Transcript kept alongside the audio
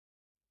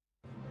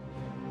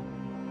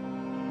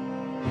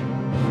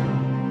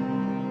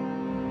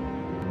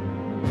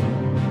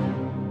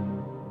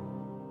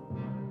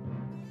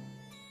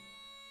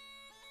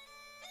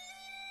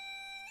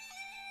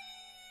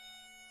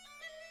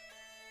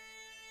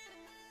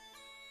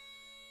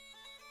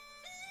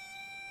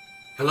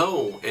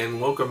Hello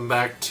and welcome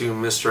back to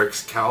Mr.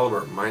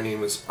 Excalibur. My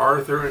name is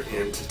Arthur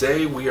and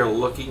today we are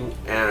looking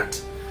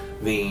at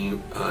the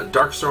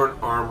Darksword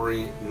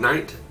Armory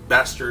Knight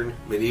Bastard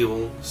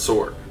Medieval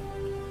Sword.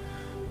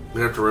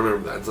 We have to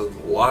remember that. There's a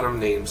lot of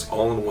names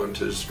all in one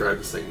to describe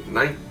this thing.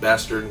 Knight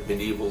Bastard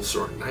Medieval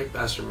Sword. Knight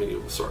Bastard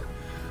Medieval Sword.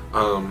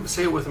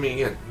 Say it with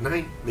me again.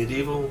 Knight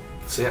Medieval.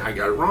 Say it, I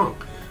got it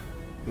wrong.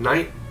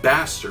 Knight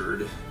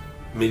Bastard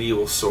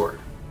Medieval Sword.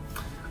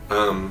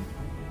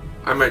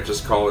 I might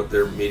just call it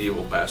their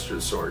Medieval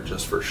Bastard Sword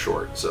just for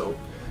short. So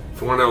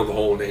if you want to know the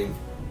whole name,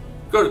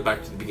 go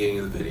back to the beginning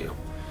of the video.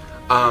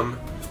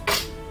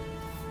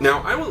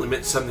 Now I will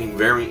admit something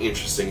very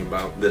interesting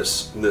about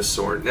this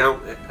sword. Now,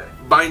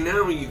 by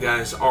now you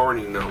guys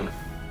already know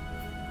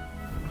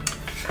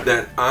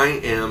that I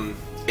am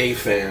a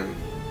fan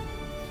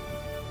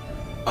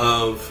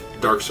of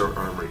Darksword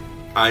Armory.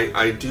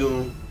 I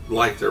do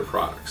like their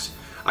products.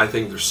 I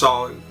think they're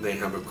solid. They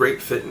have a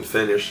great fit and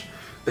finish.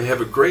 They have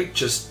a great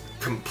just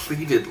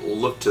completed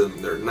look to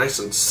them. They're nice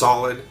and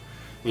solid.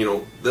 You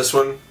know, this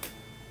one,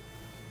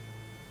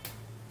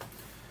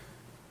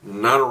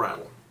 not a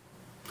rattle.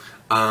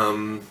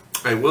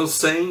 I will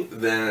say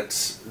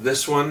that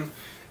this one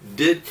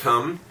did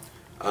come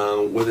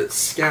with its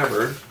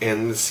scabbard,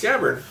 and the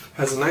scabbard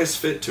has a nice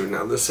fit to it.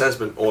 Now this has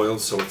been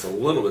oiled, so it's a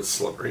little bit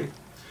slippery,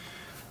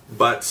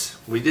 but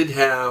we did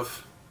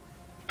have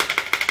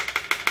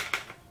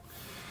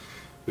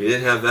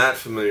that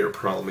familiar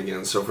problem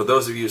again. So for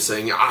those of you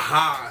saying,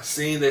 aha,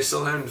 see, they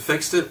still haven't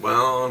fixed it,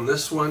 well, on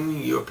this one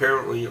you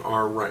apparently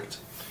are right.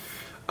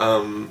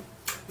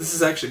 This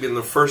has actually been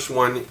the first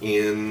one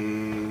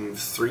in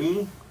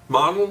 3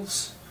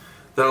 models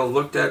that I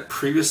looked at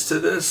previous to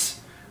this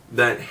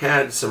that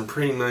had some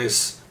pretty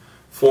nice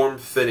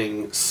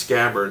form-fitting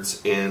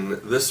scabbards, and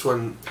this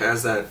one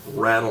has that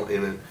rattle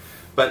in it.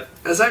 But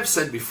as I've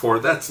said before,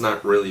 that's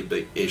not really a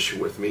big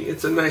issue with me.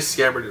 It's a nice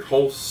scabbarded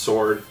whole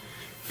sword,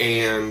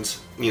 and,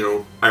 you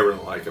know, I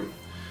really like them.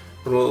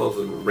 I really love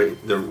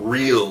the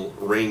real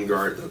rain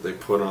guard that they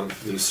put on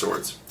these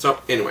swords.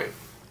 So, anyway,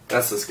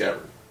 that's the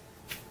scabbard.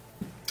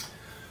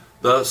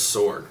 The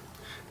sword.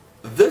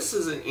 This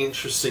is an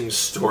interesting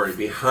story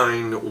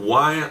behind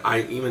why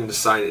I even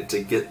decided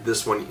to get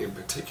this one in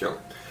particular.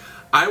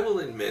 I will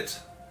admit,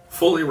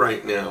 fully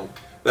right now,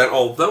 that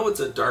although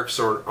it's a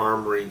Darksword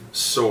Armory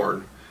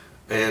sword,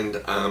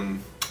 and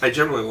I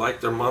generally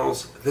like their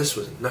models, this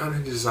was not a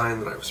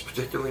design that I was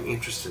particularly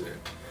interested in.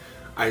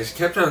 I just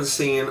kept on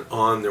seeing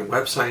on their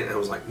website, and I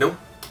was like, nope,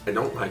 I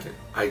don't like it.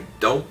 I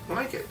don't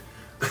like it.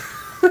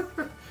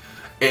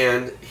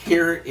 And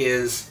here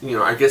is, you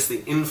know, I guess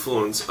the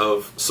influence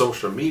of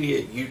social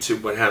media,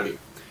 YouTube, what have you.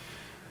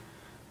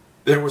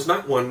 There was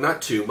not 1,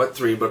 not 2, but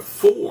 3, but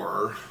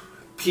 4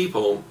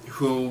 people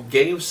who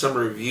gave some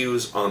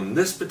reviews on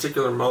this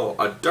particular model,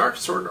 a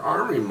Darksword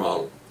Armory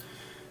model.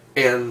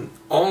 And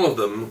all of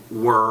them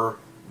were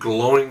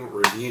glowing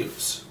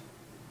reviews.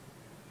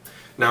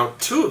 Now,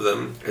 2 of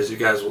them, as you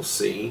guys will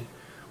see,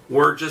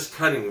 were just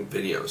cutting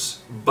videos.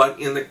 But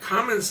in the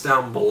comments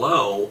down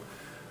below,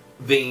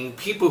 the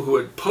people who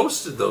had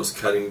posted those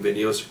cutting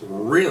videos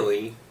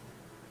really,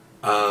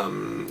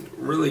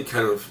 really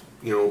kind of,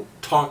 you know,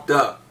 talked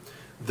up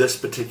this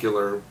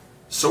particular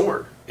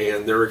sword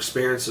and their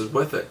experiences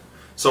with it.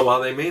 So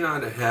while they may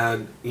not have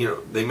had, you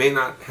know, they may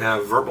not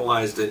have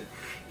verbalized it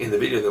in the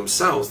video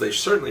themselves, they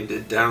certainly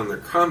did down in their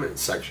comment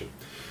section.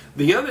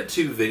 The other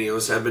 2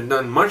 videos have been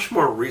done much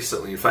more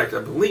recently. In fact,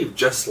 I believe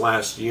just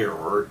last year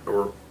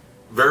or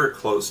very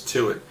close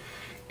to it.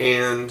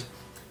 And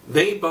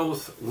they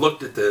both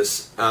looked at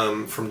this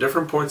from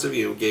different points of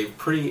view, gave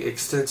pretty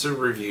extensive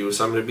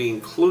reviews. I'm going to be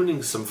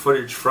including some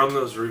footage from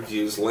those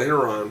reviews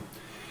later on.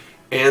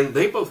 And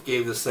they both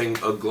gave this thing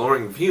a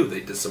glowing review. They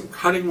did some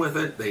cutting with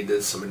it. They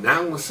did some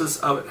analysis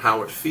of it,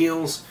 how it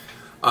feels.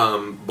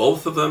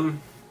 Both of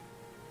them,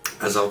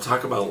 as I'll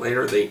talk about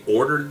later, they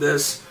ordered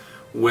this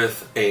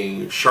with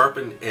a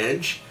sharpened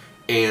edge,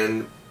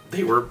 and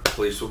they were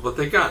pleased with what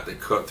they got. They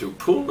cut through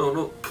pool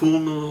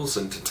noodles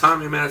and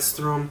tatami mats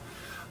through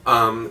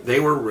them. They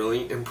were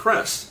really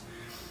impressed.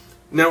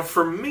 Now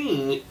for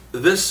me,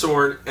 this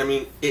sword, I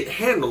mean, it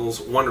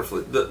handles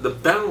wonderfully. The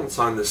balance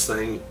on this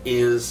thing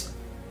is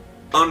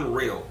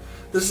unreal.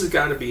 This has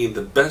got to be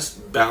the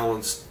best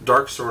balanced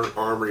Darksword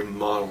Armory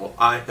model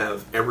I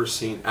have ever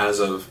seen as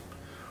of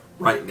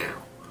right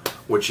now,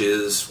 which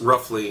is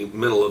roughly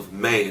middle of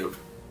May of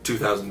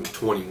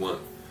 2021.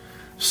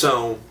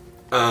 So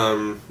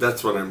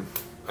that's when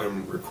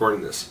I'm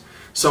recording this.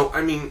 So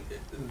I mean,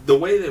 the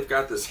way they've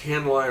got this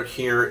handle out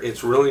here,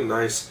 it's really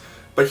nice.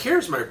 But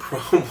here's my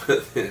problem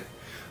with it.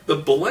 The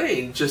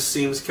blade just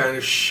seems kind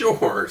of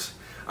short.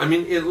 I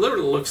mean, it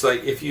literally looks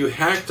like if you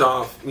hacked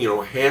off, you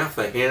know, half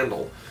the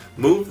handle,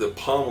 moved the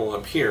pommel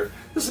up here,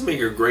 this would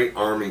make a great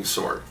arming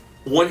sword.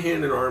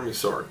 One-handed arming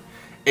sword.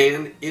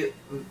 And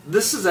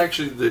this is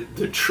actually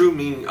the true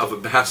meaning of a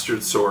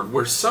bastard sword,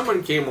 where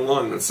someone came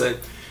along and said,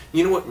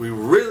 you know what, we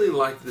really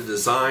like the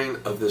design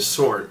of this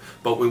sword,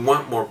 but we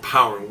want more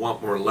power and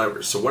want more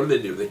leverage. So what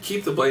do? They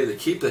keep the blade, they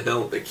keep the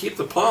hilt, they keep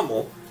the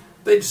pommel,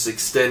 They just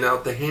extend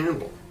out the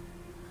handle.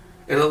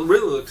 And it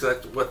really looks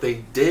like what they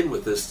did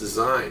with this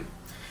design.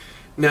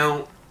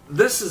 Now,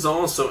 this is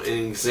also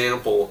an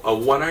example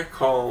of what I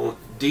call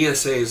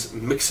DSA's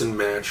mix and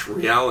match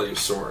reality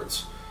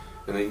swords.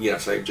 And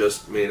yes, I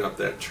just made up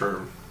that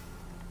term.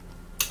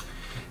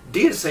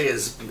 DSA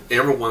has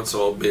every once in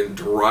a while been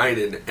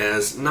derided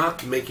as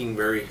not making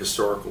very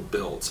historical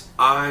builds.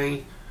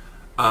 I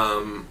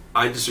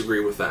disagree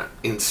with that.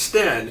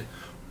 Instead,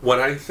 what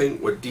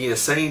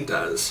DSA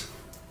does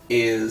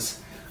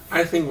is,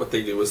 I think what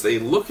they do is they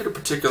look at a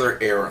particular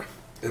era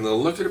and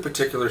they'll look at a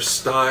particular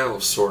style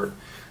of sword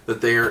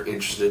that they are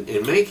interested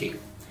in making.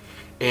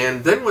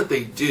 And then what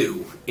they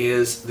do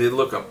is they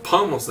look up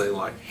pommels they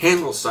like,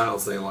 handle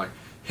styles they like,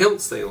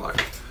 hilts they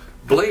like,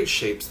 blade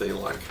shapes they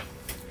like.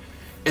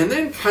 And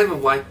then kind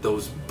of like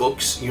those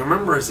books, you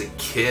remember as a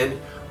kid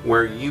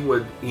where you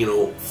would,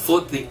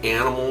 flip the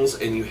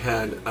animals and you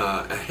had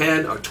a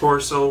head, a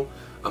torso,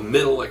 a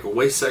middle, like a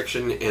waist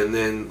section, and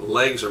then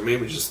legs, or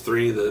maybe just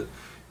three, the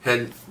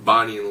head,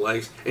 body, and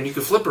legs, and you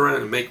could flip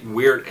around and make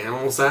weird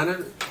animals out of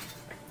it?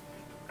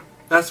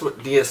 That's what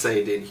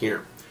DSA did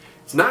here.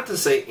 It's not to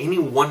say any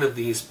one of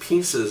these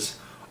pieces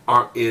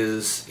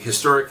is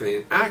historically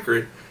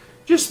inaccurate,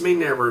 just may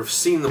never have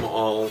seen them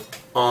all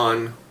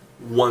on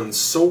one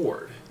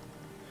sword.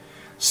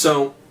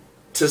 So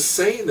to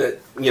say that,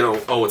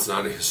 oh, it's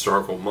not a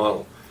historical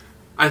model,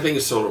 I think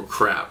it's total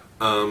crap.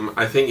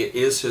 I think it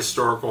is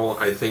historical.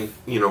 I think,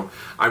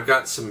 I've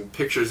got some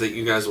pictures that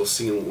you guys will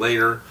see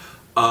later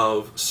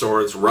of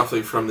swords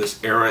roughly from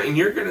this era, and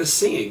you're going to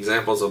see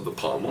examples of the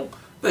pommel,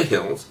 the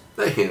hilt,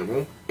 the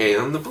handle,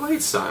 and the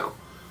blade style.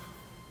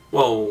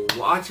 Well,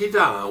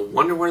 la-ti-da,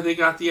 wonder where they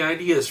got the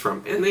ideas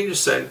from. And they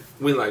just said,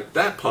 we like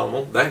that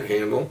pommel, that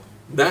handle,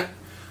 that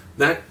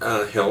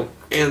hilt,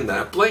 and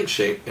that blade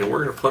shape, and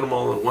we're going to put them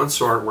all in one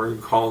sword. We're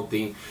going to call it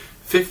the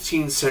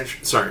 15th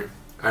century, sorry,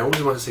 I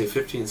always want to say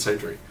 15th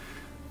century.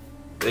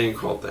 They didn't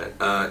call it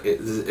that. It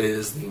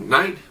is the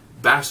Knight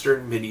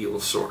Bastard Medieval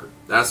Sword.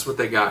 That's what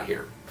they got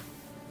here.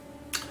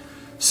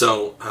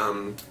 So,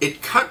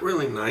 it cut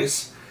really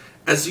nice.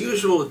 As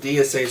usual with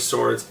DSA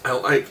swords, I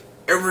like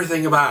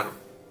everything about them.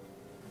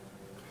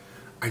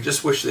 I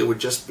just wish they would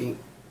just be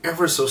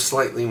ever so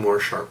slightly more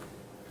sharp.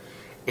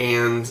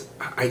 And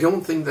I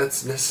don't think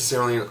that's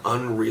necessarily an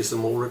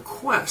unreasonable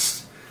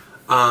request.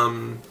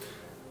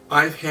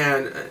 I've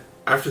had,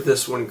 after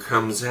this one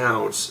comes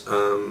out,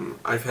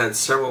 I've had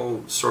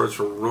several swords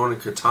from Ronin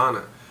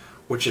Katana,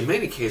 which in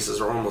many cases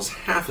are almost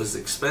half as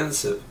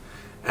expensive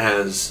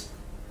as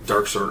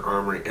Darksword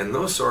Armory, and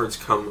those swords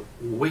come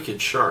wicked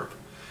sharp.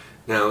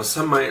 Now,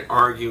 some might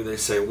argue, they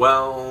say,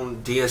 well,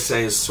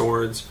 DSA's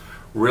swords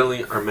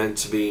really are meant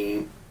to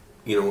be,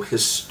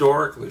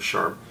 historically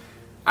sharp.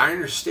 I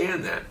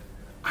understand that.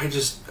 I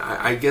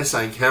guess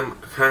I am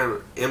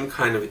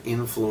kind of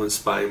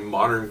influenced by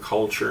modern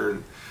culture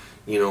and,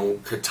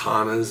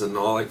 katanas and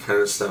all that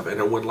kind of stuff,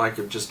 and I would like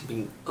it just to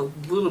be a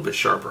little bit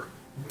sharper.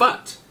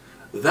 But,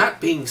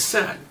 that being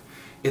said,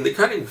 in the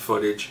cutting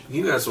footage,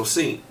 you guys will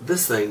see,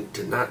 this thing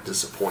did not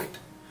disappoint.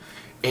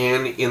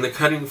 And in the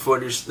cutting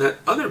footage that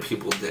other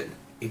people did,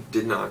 it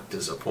did not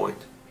disappoint.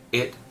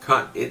 It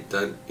cut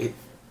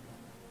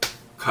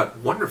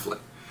wonderfully.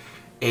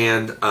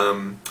 And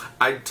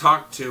I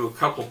talked to a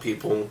couple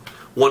people,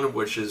 one of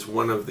which is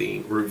one of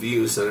the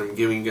reviews that I'm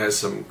giving you guys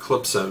some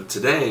clips of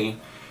today,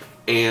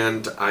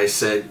 and I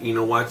said, you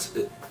know what,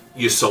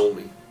 you sold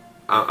me.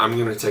 I'm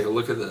going to take a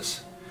look at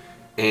this.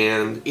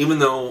 And even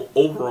though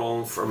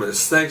overall, from an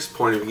aesthetics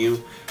point of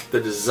view, the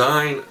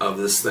design of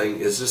this thing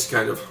is just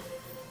kind of,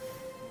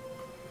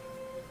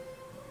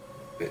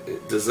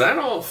 does that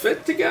all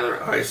fit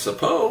together? I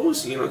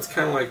suppose. It's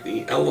kind of like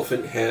the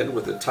elephant head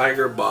with the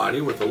tiger body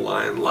with the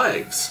lion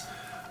legs.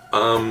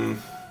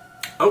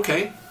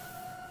 Okay.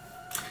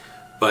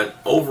 But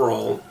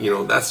overall,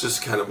 that's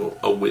just kind of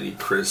a witty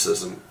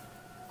criticism.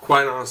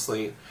 Quite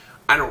honestly,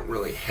 I don't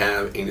really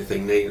have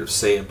anything negative to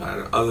say about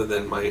it other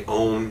than my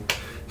own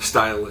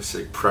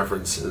stylistic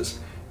preferences.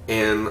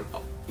 And,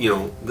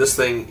 this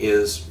thing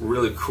is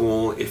really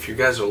cool. If you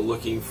guys are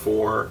looking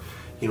for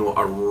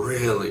a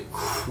really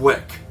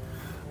quick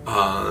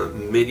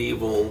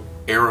medieval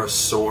era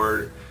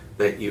sword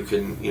that you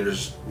can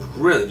just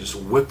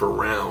whip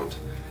around,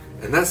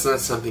 and that's not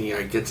something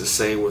I get to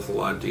say with a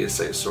lot of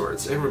DSA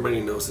swords.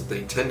 Everybody knows that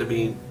they tend to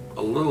be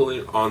a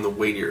little on the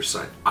weightier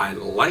side. I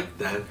like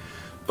that,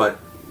 but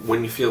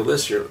when you feel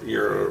this,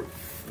 you're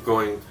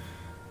going,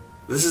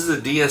 this is a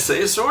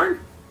DSA sword?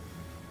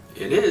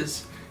 It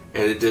is,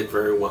 and it did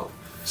very well.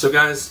 So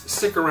guys,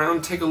 stick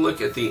around, take a look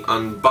at the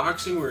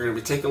unboxing. We're going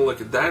to be taking a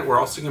look at that. We're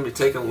also going to be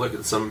taking a look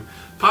at some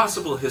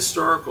possible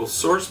historical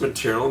source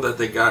material that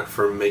they got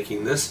from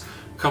making this.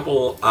 A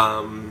couple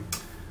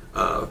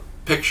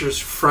pictures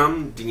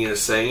from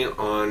DSA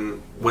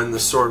on when the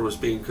sword was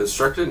being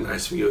constructed.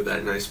 Nice view of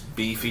that nice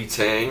beefy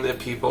tang that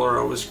people are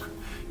always,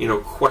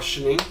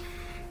 questioning.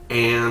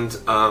 And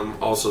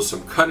also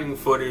some cutting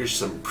footage,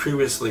 some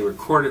previously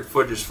recorded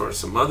footage for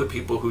some other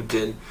people who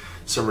did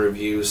some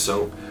reviews.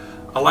 So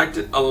I liked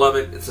it. I love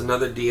it. It's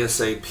another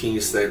DSA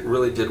piece that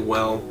really did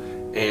well.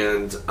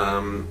 And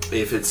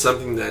if it's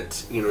something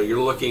that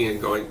you're looking and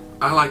going,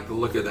 I like the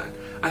look of that,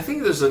 I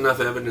think there's enough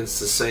evidence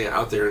to say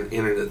out there on the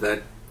internet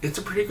that it's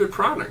a pretty good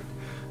product.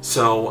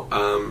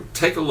 So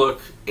take a look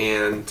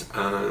and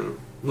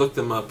look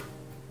them up.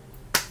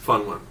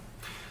 Fun one.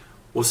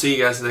 We'll see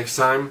you guys next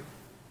time.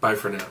 Bye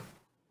for now.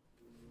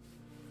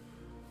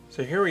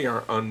 So here we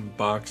are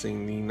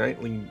unboxing the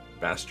Knightly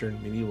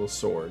Bastard Medieval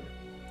Sword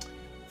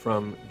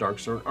from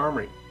Darksword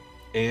Armory,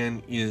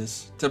 and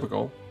is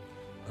typical.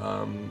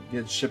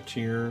 Gets shipped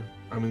here.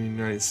 I'm in the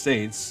United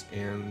States,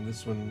 and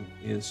this one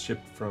is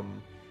shipped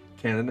from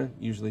Canada.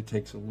 Usually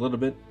takes a little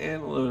bit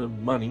and a little bit of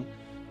money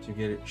to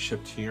get it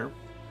shipped here,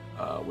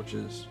 which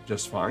is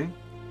just fine.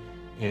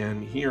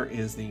 And here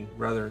is the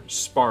rather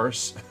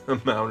sparse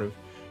amount of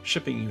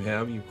shipping you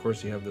have. Of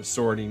course, you have the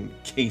sword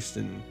encased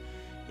in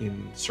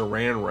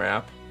saran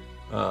wrap.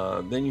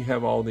 Then you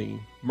have all the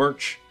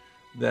merch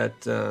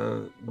that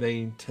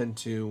they tend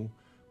to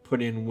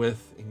put in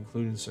with,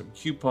 including some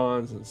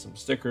coupons and some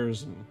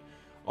stickers and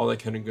all that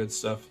kind of good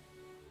stuff.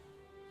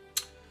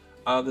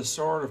 The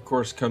sword, of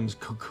course, comes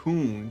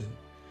cocooned,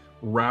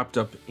 wrapped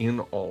up in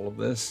all of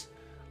this.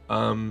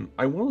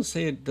 I will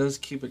say it does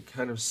keep it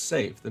kind of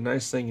safe. The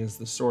nice thing is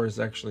the sword is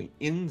actually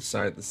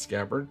inside the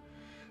scabbard.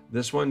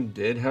 This one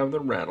did have the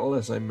rattle,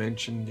 as I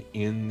mentioned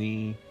in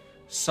the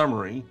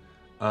summary,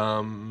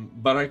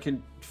 but I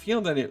could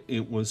feel that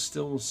it was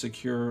still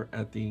secure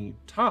at the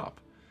top.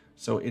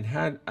 So it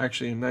had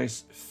actually a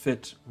nice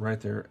fit right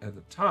there at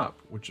the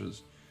top, which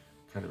was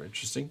kind of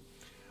interesting.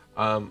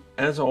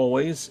 As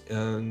always,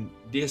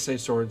 DSA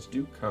swords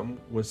do come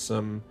with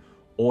some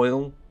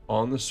oil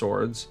on the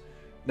swords.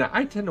 Now,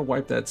 I tend to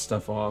wipe that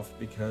stuff off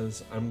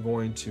because I'm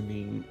going to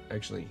be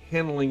actually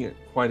handling it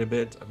quite a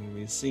bit. I'm going to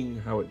be seeing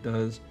how it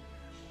does.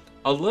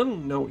 A little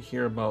note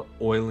here about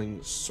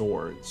oiling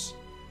swords.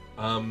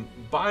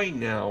 By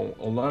now,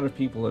 a lot of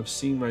people have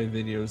seen my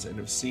videos and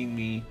have seen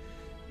me,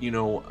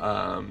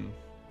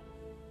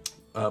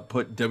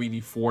 put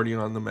WD-40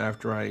 on them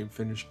after I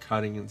finish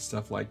cutting and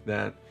stuff like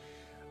that.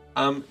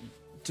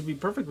 To be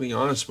perfectly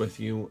honest with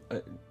you,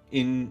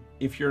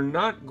 if you're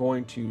not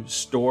going to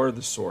store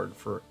the sword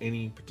for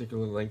any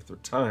particular length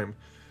of time,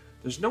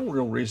 there's no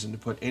real reason to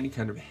put any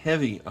kind of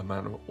heavy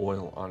amount of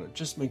oil on it.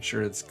 Just make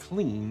sure it's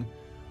clean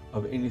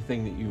of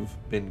anything that you've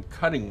been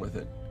cutting with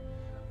it.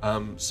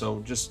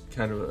 So just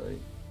kind of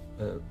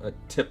a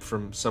tip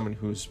from someone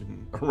who's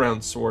been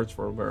around swords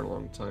for a very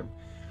long time.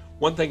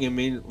 One thing I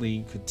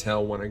immediately could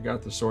tell when I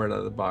got the sword out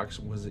of the box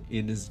was it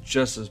is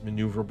just as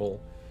maneuverable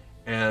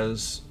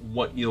as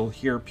what you'll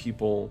hear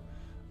people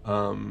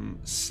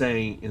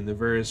say in the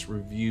various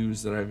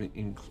reviews that I've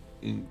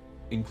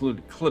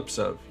included clips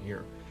of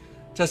here.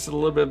 Tested a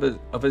little bit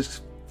of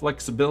its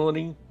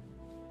flexibility,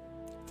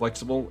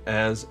 flexible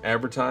as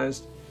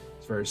advertised.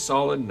 It's very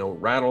solid, no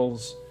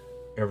rattles.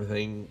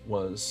 Everything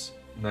was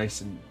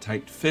nice and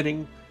tight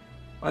fitting.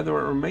 By the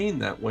way, it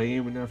remained that way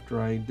even after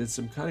I did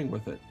some cutting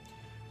with it.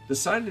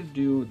 Decided to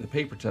do the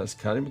paper test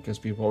cutting because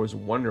people always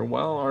wonder,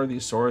 well, are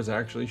these swords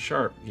actually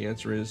sharp? The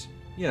answer is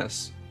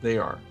yes, they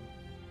are.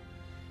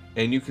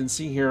 And you can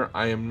see here,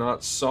 I am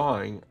not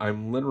sawing.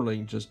 I'm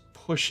literally just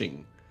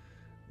pushing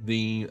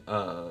the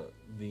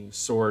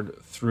sword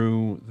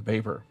through the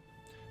paper.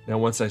 Now,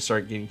 once I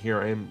start getting here,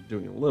 I am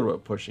doing a little bit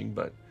of pushing,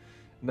 but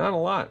not a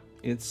lot.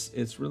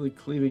 It's really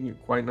cleaving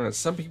it quite nice.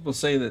 Some people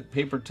say that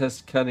paper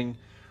test cutting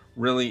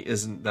really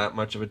isn't that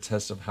much of a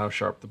test of how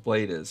sharp the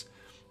blade is.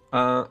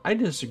 I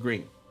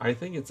disagree. I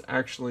think it's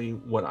actually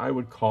what I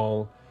would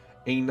call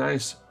a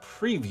nice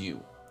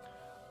preview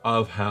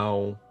of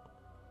how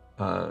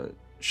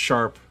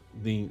sharp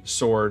the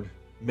sword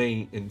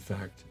may in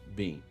fact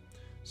be.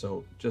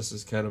 So just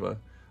as kind of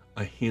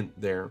a hint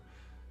there.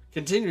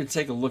 Continue to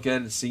take a look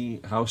at it to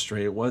see how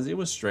straight it was. It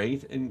was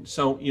straight, and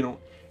so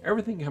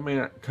everything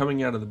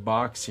coming out of the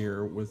box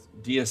here with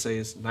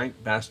DSA's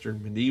Knight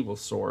Bastard Medieval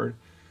Sword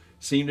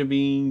seemed to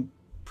be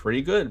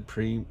pretty good,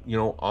 pretty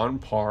on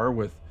par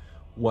with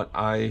what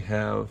I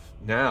have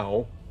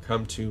now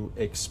come to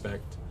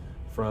expect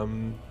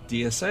from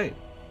DSA.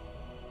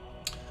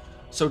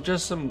 So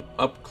just some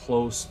up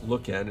close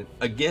look at it.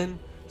 Again,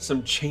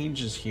 some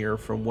changes here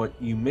from what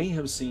you may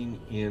have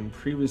seen in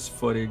previous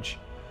footage.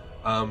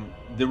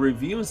 The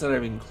reviews that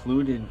I've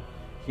included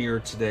here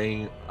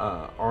today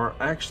are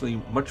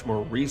actually much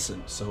more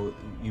recent, so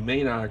you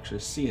may not actually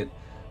see it.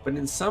 But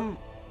in some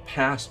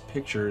past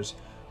pictures,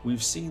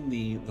 we've seen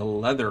the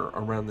leather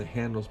around the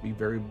handles be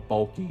very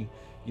bulky.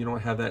 You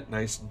don't have that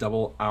nice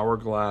double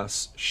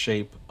hourglass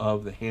shape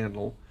of the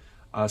handle.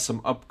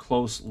 Some up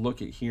close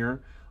look at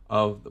here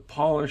of the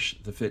polish,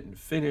 the fit and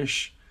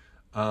finish,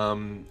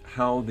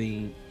 how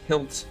the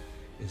hilt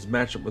is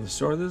matched up with the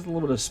sword. There's a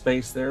little bit of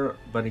space there,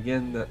 but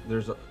again,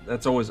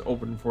 that's always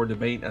open for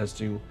debate as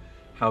to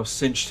how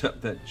cinched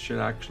up that should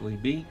actually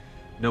be.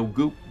 No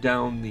goop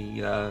down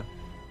the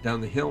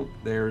hilt.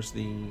 There's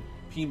the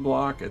P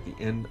block at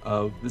the end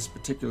of this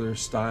particular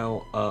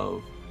style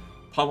of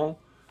pommel.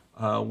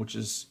 which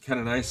is kind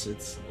of nice.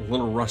 It's a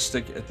little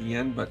rustic at the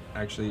end, but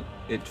actually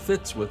it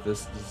fits with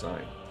this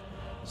design.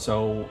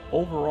 So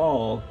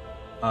overall,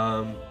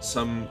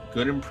 some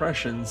good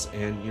impressions,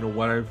 and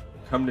what I've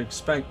come to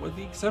expect, with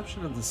the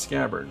exception of the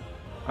scabbard.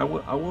 I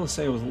will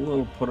say I was a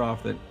little put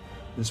off that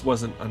this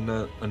wasn't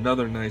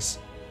another nice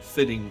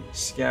fitting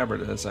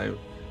scabbard as I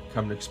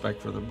come to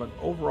expect for them, but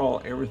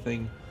overall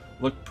everything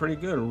looked pretty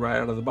good right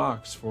out of the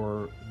box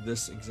for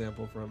this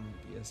example from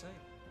DSA.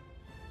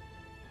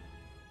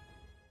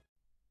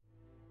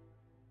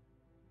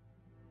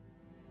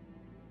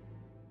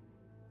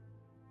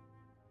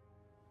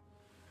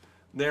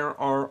 There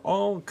are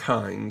all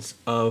kinds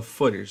of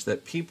footage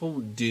that people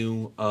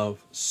do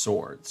of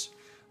swords.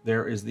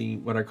 There is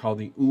what I call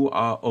the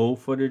ooh-ah-oh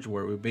footage,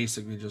 where we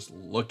basically just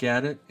look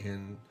at it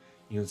and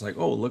it's like,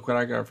 oh, look what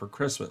I got for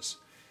Christmas.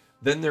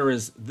 Then there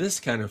is this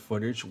kind of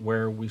footage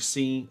where we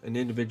see an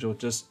individual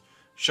just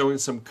showing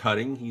some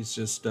cutting. He's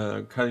just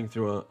cutting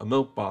through a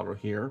milk bottle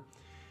here,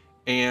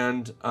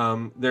 and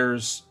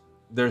there's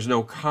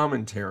no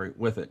commentary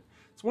with it.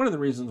 It's one of the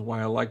reasons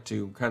why I like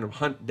to kind of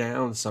hunt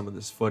down some of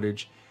this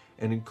footage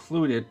and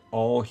include it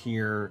all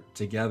here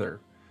together.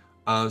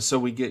 So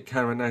we get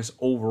kind of a nice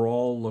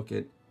overall look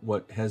at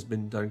what has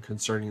been done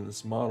concerning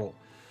this model.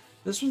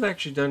 This was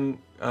actually done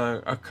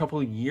a couple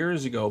of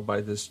years ago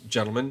by this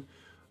gentleman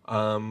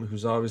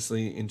who's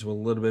obviously into a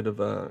little bit of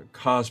a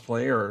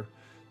cosplay or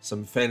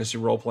some fantasy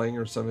role-playing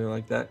or something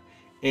like that,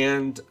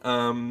 and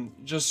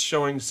just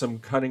showing some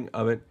cutting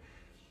of it.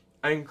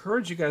 I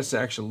encourage you guys to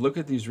actually look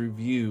at these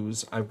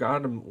reviews. I've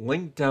got them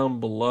linked down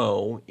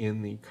below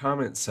in the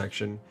comment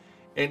section,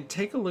 and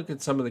take a look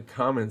at some of the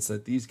comments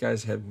that these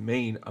guys have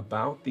made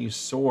about these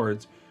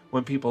swords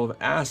when people have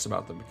asked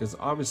about them, because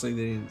obviously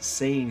they didn't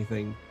say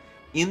anything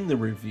in the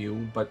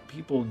review, but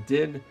people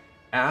did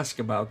ask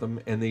about them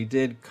and they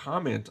did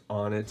comment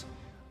on it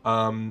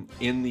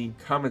in the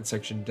comment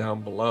section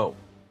down below.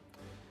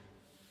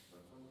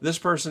 This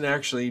person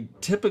actually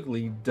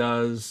typically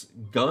does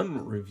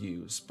gun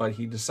reviews, but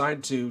he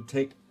decided to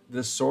take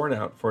this sword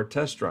out for a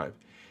test drive.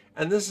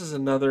 And this is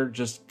another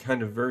just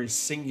kind of very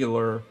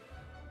singular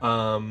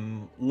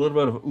little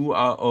bit of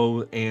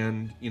ooh-ah-oh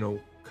and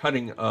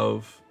cutting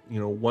of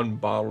one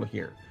bottle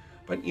here,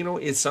 but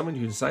it's someone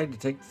who decided to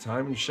take the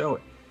time and show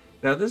it.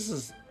 Now this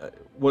is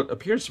what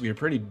appears to be a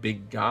pretty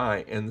big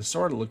guy, and the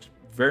sword looks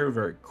very,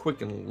 very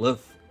quick and lithe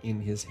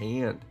in his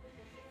hand,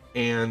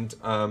 and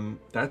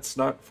that's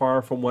not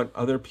far from what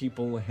other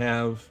people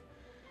have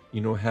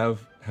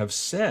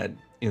said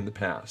in the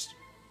past.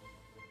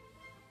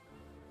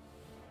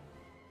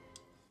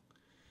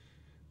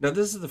 Now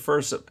this is the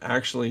first of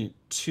actually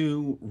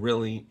two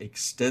really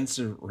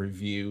extensive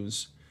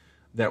reviews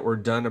that were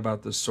done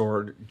about the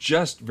sword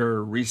just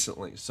very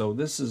recently. So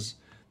these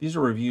are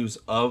reviews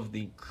of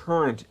the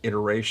current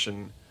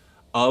iteration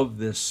of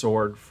this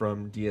sword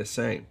from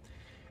DSA.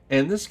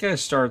 And this guy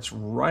starts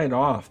right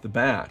off the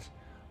bat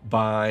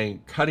by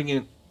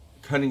cutting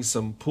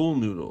some pool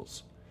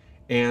noodles.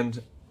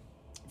 And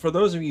for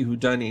those of you who've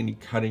done any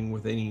cutting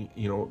with any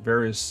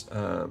various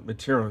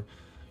material,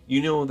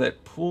 you know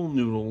that pool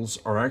noodles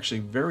are actually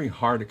very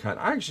hard to cut.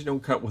 I actually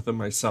don't cut with them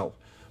myself,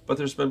 but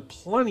there's been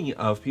plenty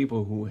of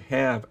people who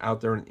have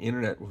out there on the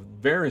internet with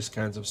various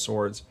kinds of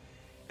swords,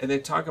 and they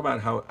talk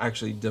about how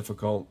actually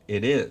difficult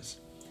it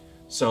is.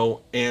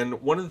 So, and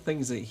one of the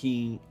things that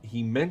he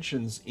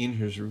mentions in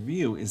his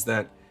review is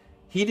that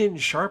he didn't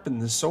sharpen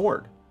the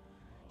sword.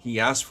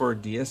 He asked for a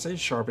DSA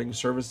sharpening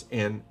service,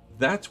 and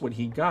that's what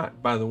he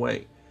got. By the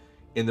way,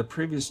 in the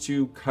previous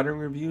two cutting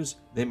reviews,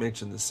 they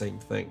mentioned the same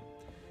thing.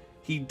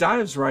 He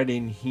dives right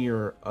in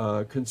here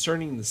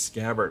concerning the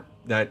scabbard,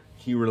 that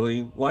he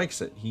really likes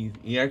it.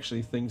 He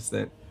actually thinks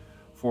that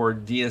for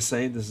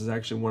DSA, this is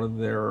actually one of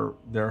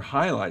their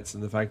highlights, in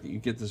the fact that you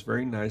get this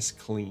very nice,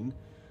 clean,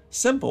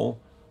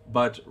 simple,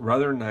 but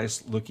rather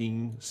nice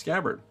looking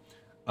scabbard.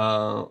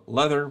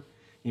 Leather,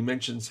 he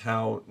mentions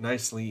how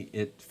nicely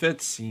it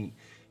fits. He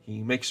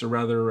makes a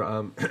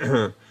rather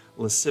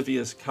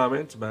lascivious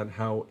comment about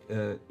how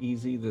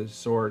easy the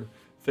sword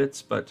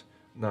fits, but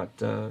not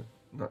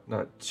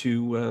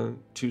too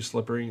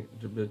slippery,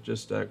 but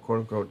just quote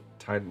unquote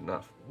tight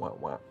enough. Wow,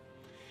 wow.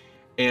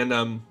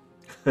 And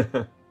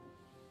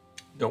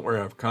don't worry,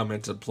 I've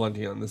commented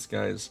plenty on this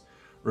guy's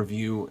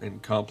review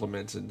and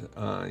complimented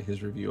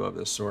his review of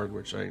this sword,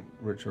 which I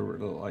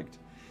really liked.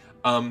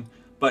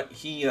 But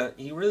he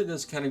really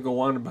does kind of go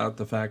on about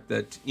the fact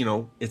that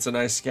it's a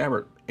nice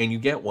scabbard and you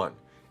get one,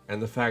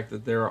 and the fact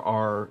that there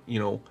are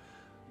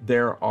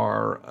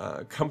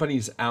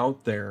companies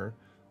out there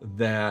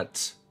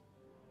that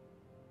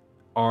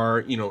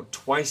are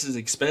twice as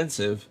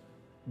expensive,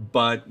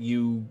 but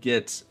you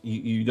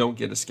don't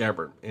get a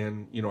scabbard.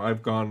 And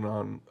I've gone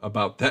on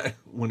about that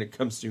when it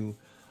comes to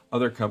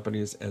other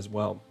companies as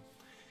well.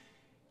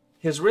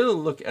 His real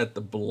look at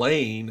the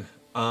blade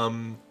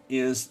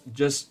is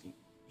just,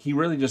 he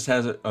really just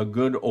has a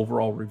good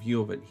overall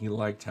review of it. He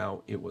liked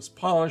how it was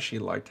polished, he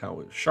liked how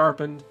it was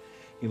sharpened,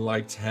 he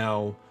liked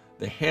how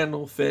the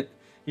handle fit.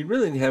 He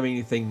really didn't have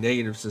anything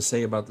negative to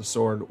say about the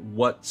sword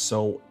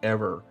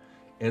whatsoever.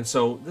 And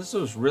so this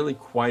was really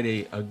quite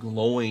a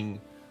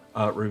glowing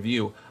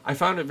review. I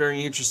found it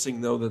very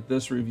interesting, though, that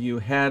this review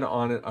had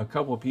on it a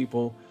couple of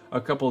people,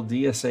 a couple of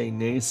DSA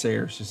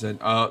naysayers who said,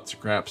 oh, it's a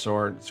crap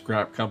sword, it's a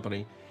crap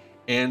company.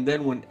 And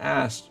then when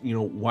asked, you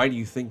know, why do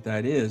you think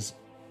that is,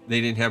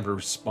 they didn't have a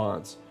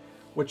response,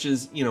 which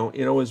is, you know,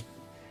 it always,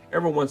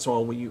 every once in a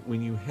while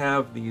when you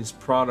have these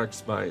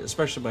products by,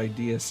 especially by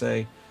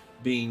DSA,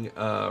 being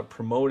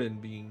promoted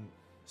and being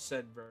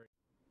said very,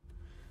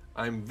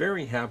 I'm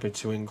very happy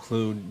to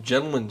include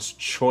Gentleman's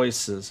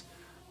Choice's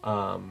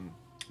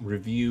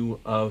review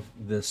of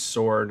this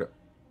sword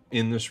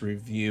in this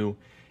review.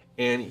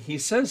 And he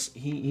says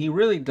he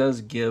really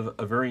does give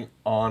a very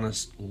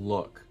honest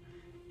look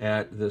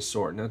at this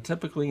sword. Now,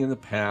 typically in the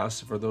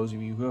past, for those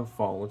of you who have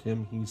followed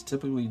him, he's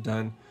typically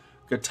done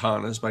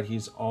katanas, but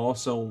he's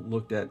also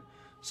looked at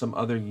some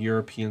other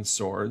European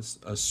swords.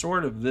 A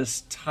sword of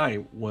this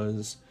type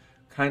was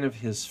kind of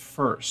his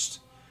first,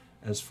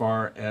 as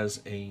far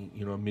as a,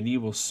 you know, a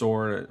medieval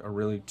sword, a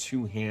really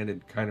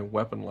two-handed kind of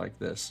weapon like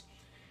this.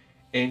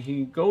 And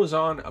he goes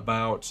on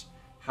about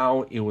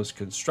how it was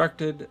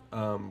constructed,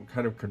 kind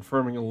of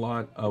confirming a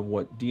lot of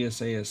what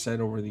DSA has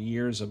said over the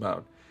years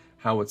about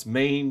how it's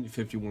made,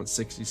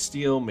 5160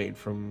 steel, made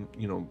from,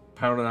 you know,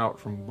 pounded out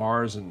from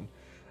bars and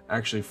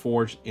actually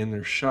forged in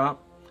their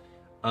shop.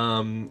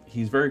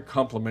 He's very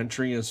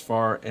complimentary as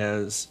far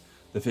as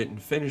the fit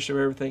and finish of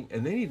everything,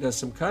 and then he does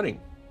some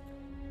cutting.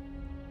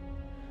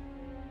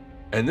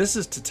 And this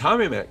is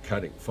tatami mat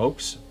cutting,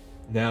 folks.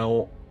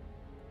 Now,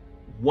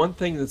 one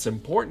thing that's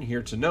important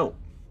here to note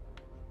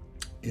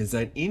is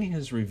that in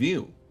his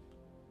review,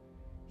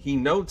 he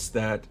notes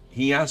that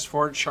he asked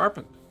for it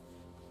sharpened.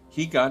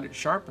 He got it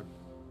sharpened.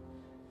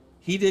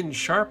 He didn't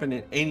sharpen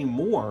it any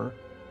more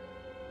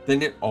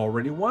than it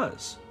already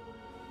was.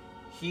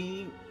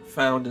 He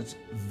found it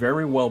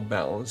very well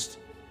balanced.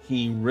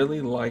 He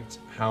really liked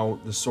how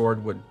the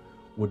sword would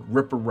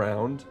rip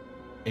around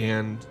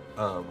and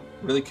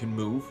really can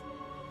move.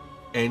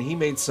 And he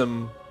made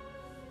some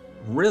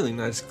really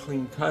nice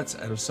clean cuts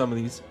out of some of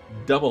these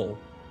double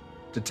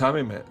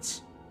tatami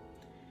mats.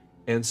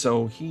 And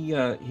so he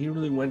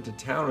really went to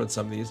town on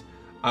some of these.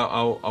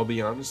 I'll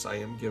be honest, I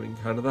am giving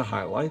kind of the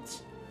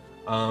highlights.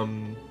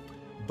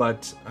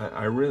 But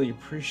I really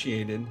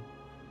appreciated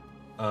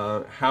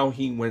how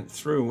he went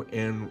through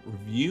and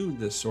reviewed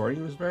this sword.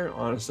 He was very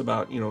honest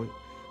about, you know,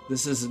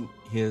 this isn't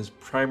his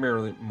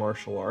primarily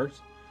martial art,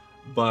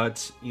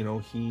 but, you know,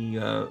 he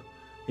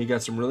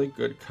got some really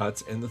good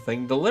cuts and the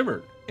thing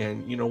delivered.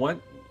 And you know what?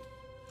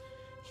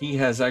 He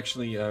has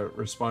actually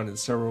responded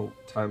several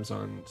times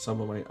on some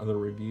of my other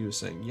reviews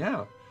saying,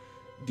 yeah,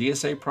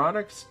 DSA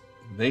products,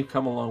 they've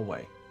come a long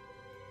way.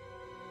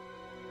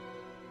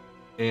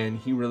 And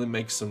he really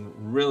makes some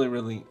really,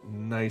 really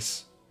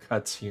nice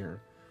cuts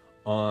here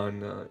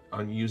on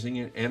using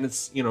it. And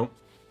it's, you know,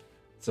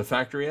 it's a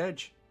factory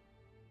edge.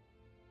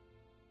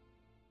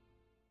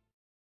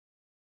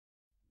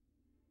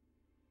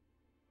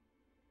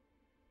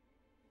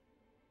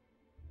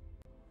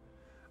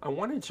 I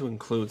wanted to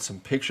include some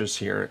pictures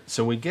here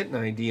so we get an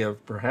idea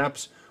of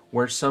perhaps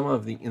where some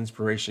of the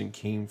inspiration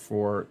came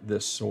for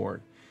this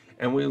sword.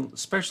 And we'll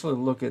especially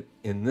look at,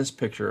 in this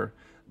picture,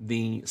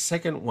 the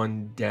second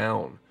one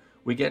down.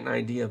 We get an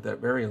idea of that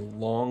very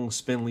long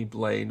spindly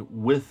blade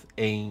with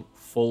a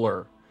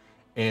fuller,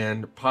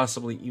 and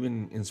possibly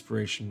even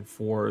inspiration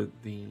for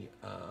the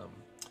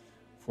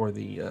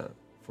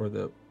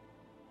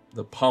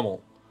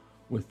pommel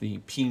with the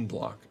peen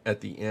block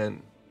at the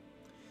end.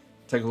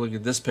 Take a look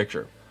at this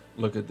picture.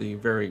 Look at the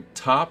very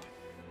top,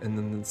 and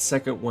then the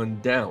second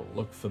one down.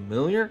 Look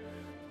familiar?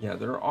 Yeah,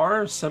 there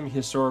are some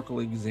historical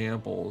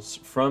examples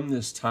from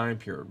this time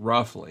period,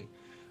 roughly,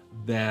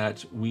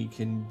 that we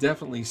can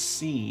definitely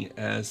see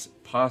as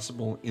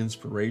possible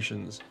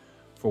inspirations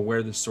for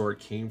where the sword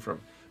came from.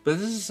 But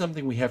this is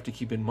something we have to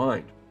keep in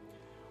mind.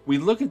 We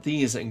look at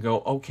these and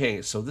go,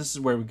 okay, so this is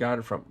where we got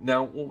it from.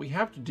 Now, what we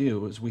have to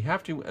do is we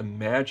have to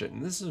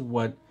imagine, this is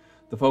what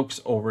the folks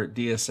over at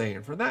DSA,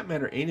 and for that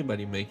matter,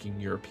 anybody making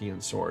European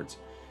swords,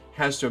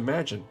 has to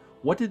imagine,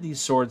 what did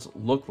these swords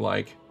look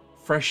like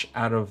fresh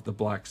out of the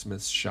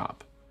blacksmith's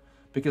shop?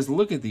 Because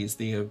look at these,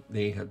 they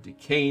have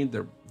decayed,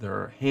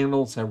 their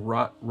handles have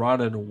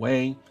rotted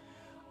away.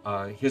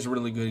 Here's a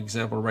really good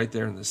example right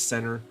there in the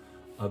center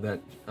of that,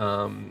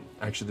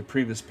 actually the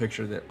previous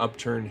picture, that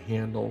upturned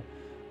handle.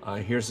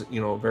 Here's, you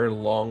know, a very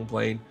long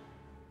blade.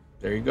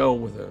 There you go,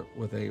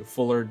 with a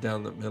fuller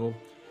down the middle.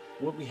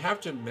 What we have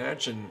to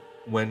imagine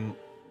when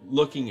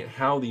looking at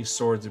how these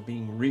swords are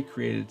being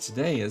recreated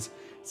today is,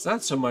 it's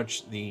not so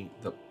much the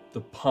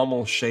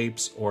pommel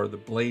shapes or the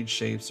blade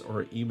shapes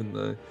or even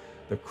the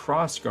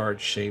crossguard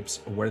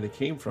shapes or where they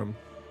came from.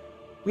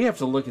 We have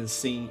to look and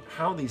see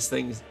how these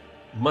things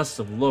must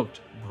have looked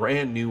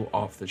brand new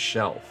off the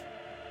shelf.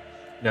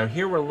 Now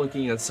here we're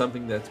looking at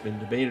something that's been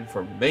debated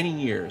for many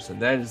years,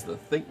 and that is the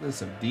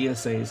thickness of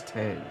DSA's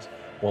tangs.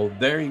 Well,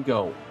 there you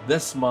go.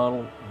 This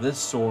model, this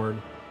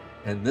sword,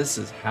 and this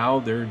is how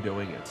they're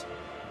doing it.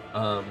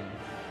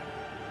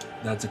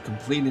 That's a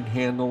completed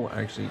handle.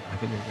 Actually, I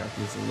think I got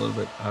these a little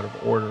bit out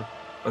of order,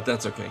 but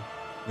that's okay.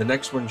 The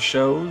next one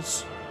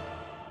shows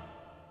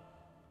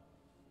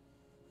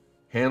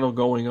handle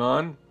going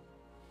on.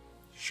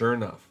 Sure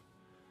enough,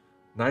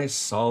 nice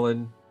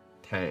solid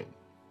tang.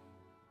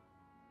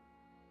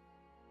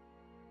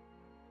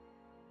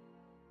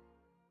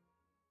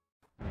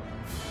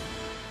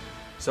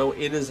 So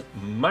it is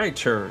my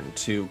turn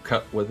to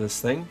cut with this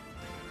thing.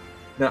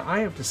 Now I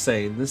have to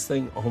say, this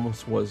thing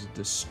almost was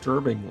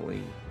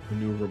disturbingly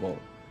maneuverable.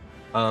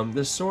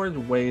 This sword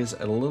weighs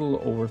a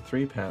little over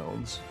 3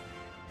 pounds,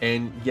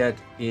 and yet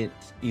it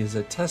is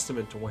a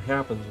testament to what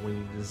happens when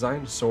you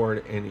design a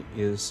sword and it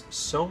is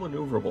so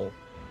maneuverable.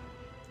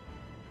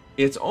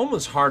 It's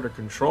almost hard to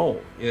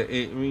control.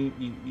 I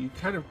mean, you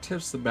kind of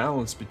tips the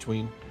balance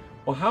between,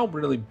 well, how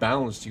really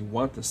balanced do you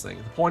want this thing?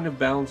 The point of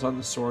balance on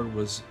the sword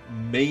was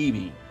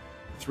maybe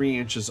 3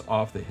 inches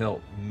off the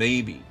hilt.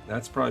 Maybe.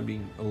 That's probably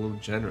being a little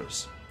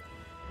generous.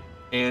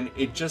 And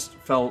it just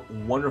felt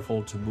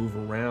wonderful to move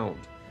around.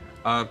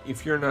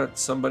 If you're not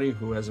somebody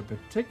who has a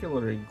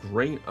particularly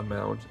great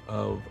amount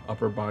of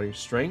upper body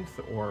strength,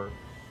 or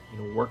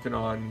working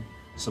on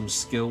some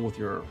skill with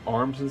your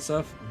arms and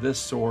stuff, this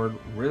sword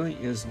really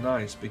is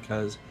nice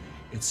because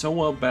it's so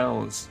well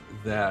balanced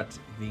that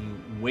the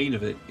weight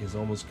of it is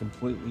almost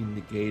completely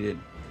negated.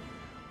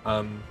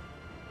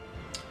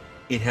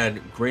 It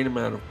had great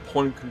amount of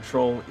point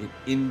control. It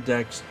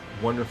indexed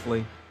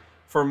wonderfully.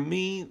 For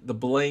me, the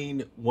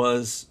blade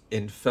was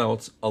and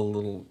felt a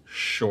little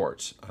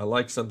short. I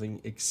like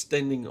something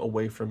extending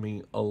away from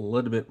me a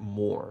little bit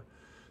more.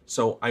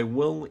 So I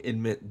will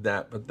admit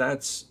that, but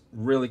that's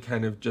really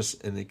kind of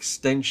just an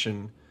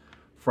extension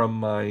from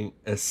my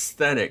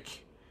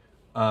aesthetic.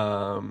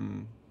 I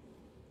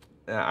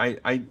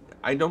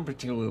don't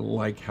particularly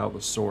like how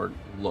the sword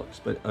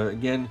looks, but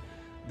again,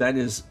 that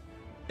is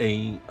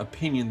a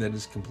opinion that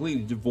is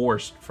completely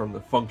divorced from the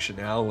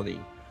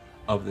functionality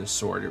of this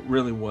sword. It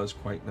really was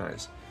quite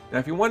nice. Now,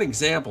 if you want an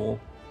example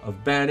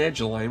of bad edge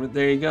alignment,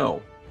 there you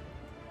go.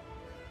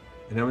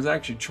 And I was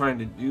actually trying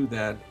to do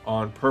that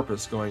on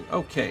purpose, going,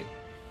 okay,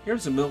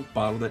 here's a milk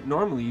bottle that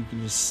normally you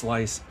can just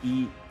slice,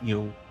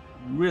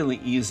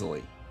 really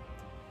easily.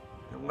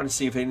 I want to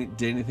see if it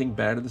did anything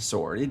bad to the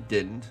sword. It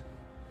didn't.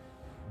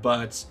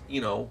 But,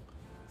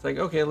 it's like,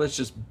 okay, let's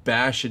just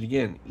bash it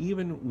again.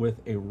 Even with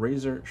a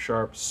razor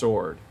sharp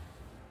sword,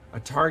 a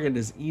target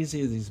as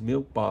easy as these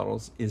milk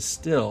bottles is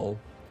still,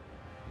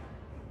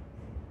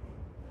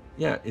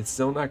 it's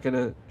still not going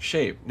to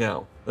shave.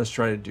 Now, let's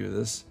try to do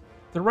this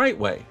the right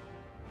way.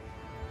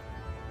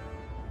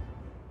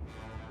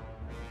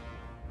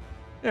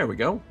 There we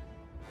go.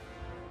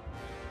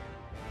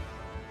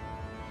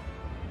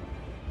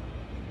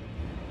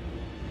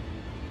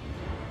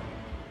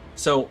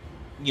 So,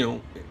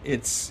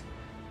 it's,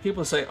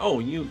 people say, oh,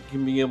 you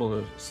can be able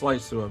to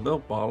slice through a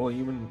milk bottle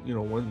even,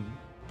 when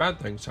bad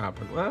things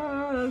happen.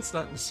 Well, that's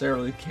not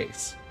necessarily the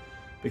case,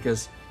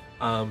 because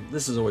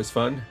this is always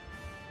fun.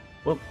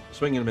 Whoop,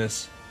 swing and a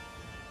miss.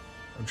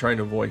 I'm trying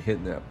to avoid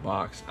hitting that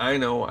box. I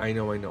know. I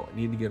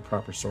need to get a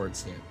proper sword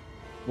stand.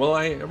 Will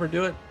I ever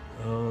do it?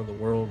 Oh, the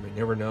world may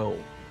never know.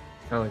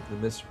 It's kind of like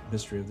the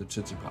mystery of the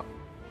Tootsie Pop.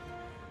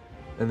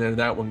 And then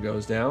that one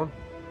goes down.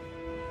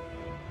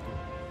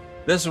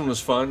 This one was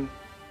fun.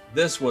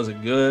 This was a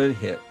good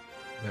hit.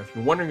 Now, if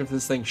you're wondering if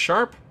this thing's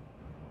sharp,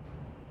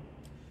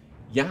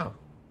 yeah,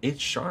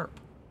 it's sharp.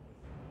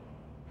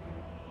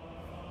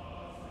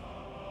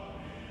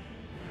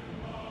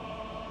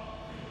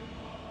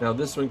 Now,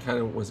 this one kind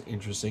of was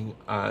interesting.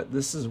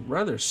 This is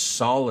rather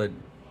solid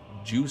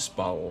juice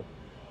bottle.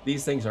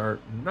 These things are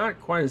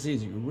not quite as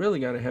easy. You really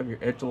got to have your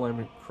edge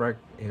alignment correct,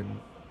 and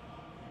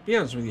to be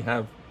honest with you,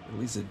 have at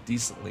least a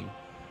decently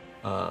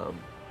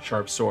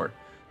sharp sword.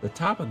 The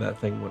top of that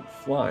thing went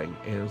flying,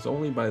 and it was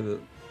only by the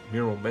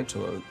mere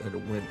memento that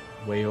it went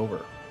way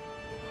over.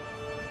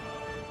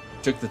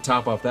 Took the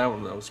top off that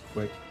one, that was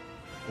quick.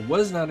 I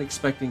was not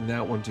expecting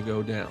that one to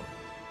go down,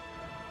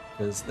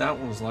 because that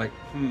one was like,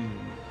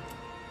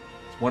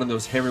 it's one of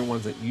those heavy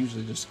ones that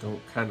usually just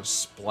go kind of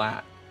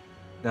splat.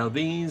 Now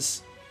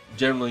these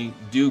generally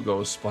do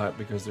go splat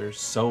because they're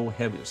so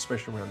heavy,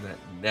 especially around that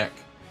neck.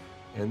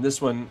 And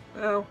this one,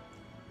 well,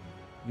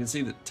 you can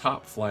see the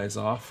top flies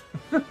off.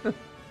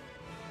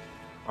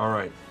 All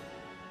right,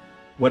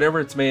 whatever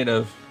it's made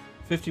of,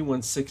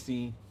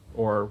 5160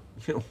 or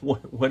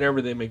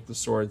whatever they make the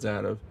swords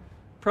out of,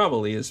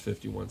 probably is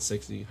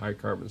 5160 high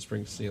carbon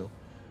spring steel.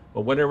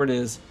 But whatever it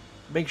is,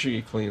 make sure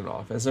you clean it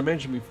off. As I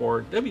mentioned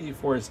before,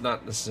 WD-4 is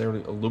not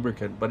necessarily a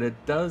lubricant, but it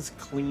does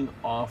clean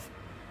off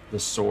the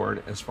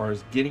sword as far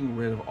as getting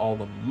rid of all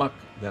the muck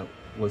that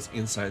was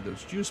inside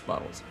those juice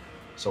bottles.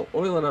 So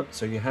oil it up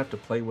so you have to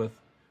play with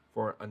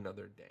for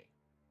another day.